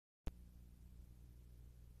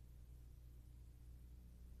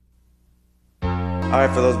Alright,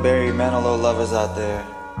 for those Barry Manilow lovers out there,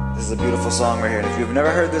 this is a beautiful song right here. And if you've never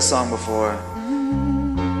heard this song before,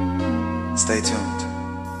 stay tuned.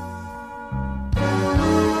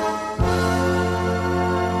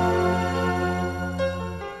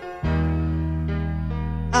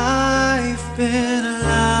 I've been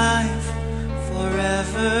alive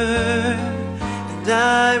forever, and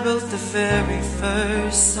I wrote the very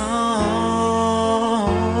first song.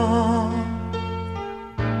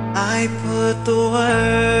 I put the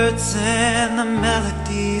words and the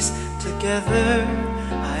melodies together.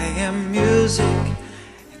 I am music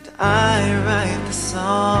and I write the songs.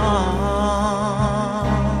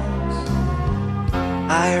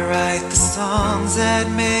 I write the songs that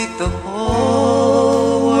make the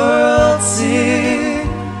whole world sing.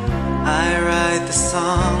 I write the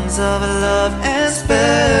songs of love and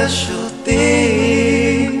special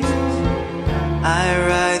things. I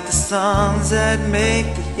write the songs that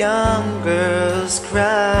make the young girls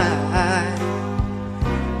cry.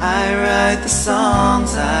 I write the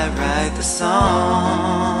songs, I write the songs.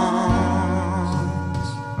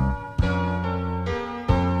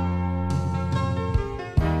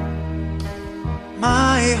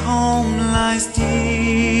 My home lies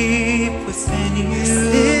deep within you,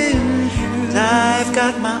 and I've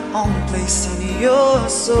got my own place in your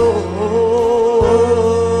soul.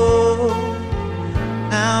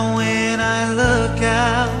 Now when I look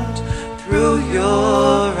out through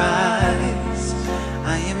your eyes,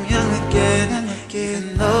 I am young again,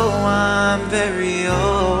 even though I'm very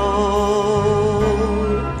old.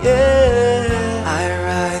 Yeah, I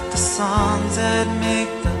write the songs that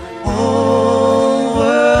make the whole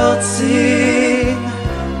world sing.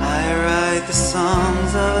 I write the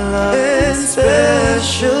songs of love and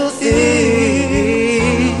special things.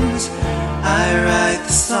 I write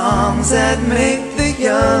the songs that make the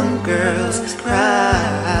young girls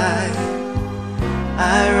cry.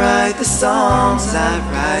 I write the songs, I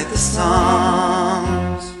write the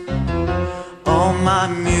songs. Oh, my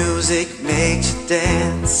music makes you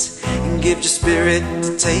dance and gives your spirit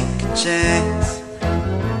to take a chance.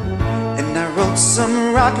 And I wrote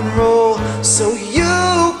some rock and roll so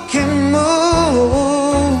you can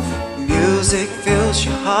move. Music fills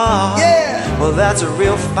your heart. Yeah. Well, that's a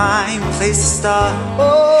real fine place to start.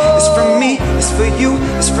 Oh. It's from me, it's for you,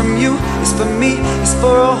 it's from you, it's for me, it's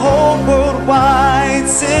for a whole worldwide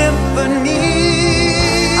symphony.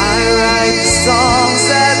 I write the songs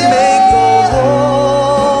that make the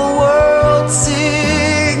whole world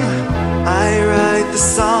sing. I write the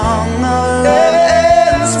song of love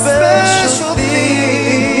and special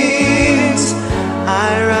things.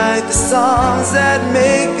 I write the songs that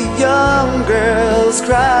make the young girls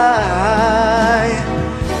cry.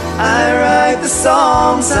 I write the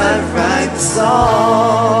songs, I write the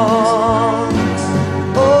songs.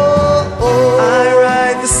 Oh, oh. I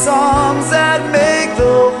write the songs that make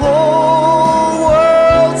the whole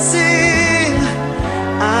world sing.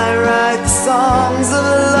 I write the songs of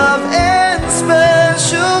love and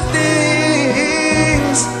special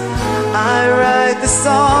things. I write the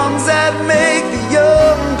songs that make the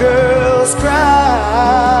young girls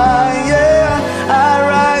cry. Yeah, I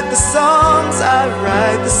write the songs, I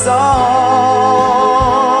write the songs.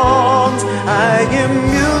 I am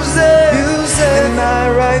music, and I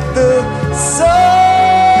write the songs.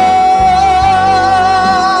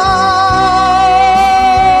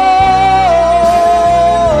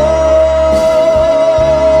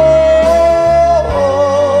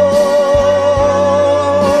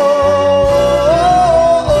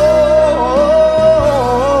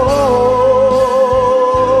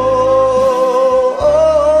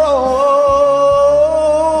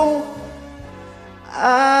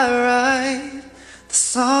 I write the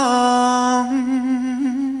song.